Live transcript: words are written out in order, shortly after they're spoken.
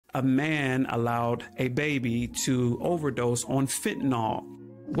a man allowed a baby to overdose on fentanyl.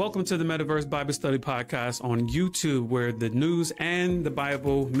 Welcome to the Metaverse Bible Study Podcast on YouTube, where the news and the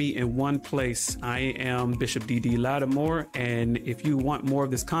Bible meet in one place. I am Bishop D.D. Lattimore, and if you want more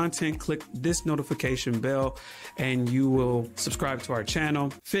of this content, click this notification bell and you will subscribe to our channel.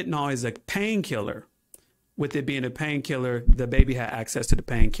 Fentanyl is a painkiller. With it being a painkiller, the baby had access to the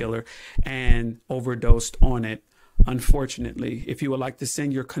painkiller and overdosed on it. Unfortunately, if you would like to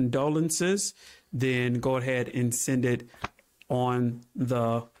send your condolences, then go ahead and send it on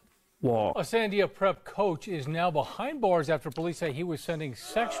the wall. A Sandia Prep coach is now behind bars after police say he was sending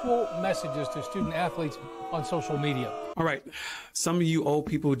sexual messages to student athletes on social media. All right. Some of you old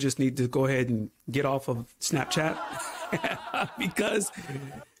people just need to go ahead and get off of Snapchat because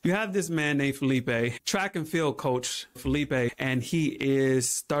you have this man named Felipe, track and field coach Felipe, and he is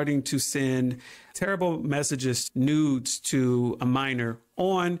starting to send terrible messages, nudes to a minor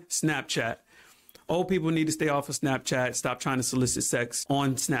on Snapchat. Old people need to stay off of Snapchat, stop trying to solicit sex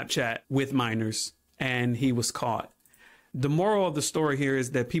on Snapchat with minors, and he was caught. The moral of the story here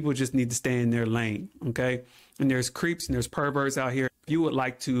is that people just need to stay in their lane, okay? And there's creeps and there's perverts out here. If you would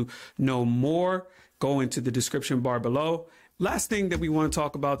like to know more, go into the description bar below. Last thing that we want to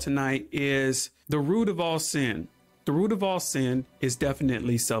talk about tonight is the root of all sin. The root of all sin is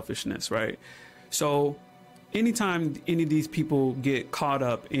definitely selfishness, right? So anytime any of these people get caught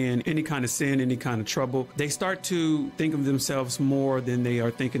up in any kind of sin, any kind of trouble, they start to think of themselves more than they are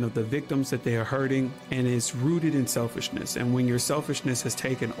thinking of the victims that they are hurting. And it's rooted in selfishness. And when your selfishness has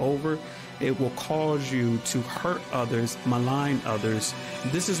taken over, it will cause you to hurt others, malign others.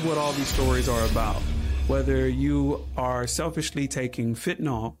 This is what all these stories are about. Whether you are selfishly taking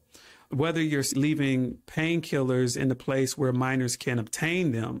fentanyl, whether you're leaving painkillers in the place where minors can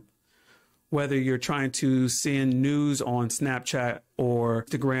obtain them, whether you're trying to send news on Snapchat or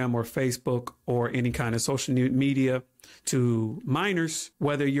Instagram or Facebook or any kind of social media to minors,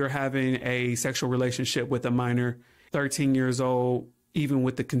 whether you're having a sexual relationship with a minor, 13 years old, even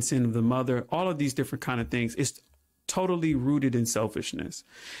with the consent of the mother, all of these different kind of things. It's totally rooted in selfishness.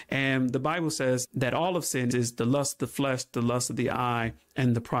 And the Bible says that all of sin is the lust of the flesh, the lust of the eye,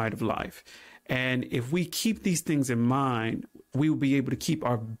 and the pride of life. And if we keep these things in mind, we will be able to keep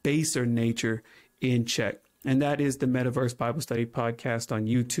our baser nature in check. And that is the Metaverse Bible Study Podcast on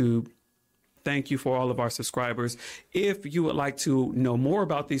YouTube. Thank you for all of our subscribers. If you would like to know more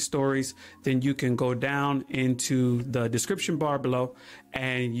about these stories, then you can go down into the description bar below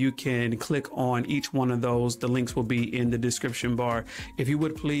and you can click on each one of those. The links will be in the description bar. If you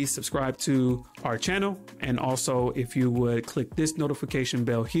would please subscribe to our channel, and also if you would click this notification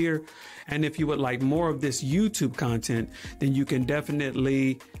bell here. And if you would like more of this YouTube content, then you can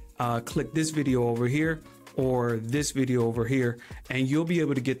definitely click this video over here or this video over here, and you'll be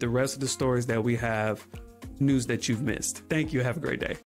able to get the rest of the stories that we have, news that you've missed. Thank you. Have a great day.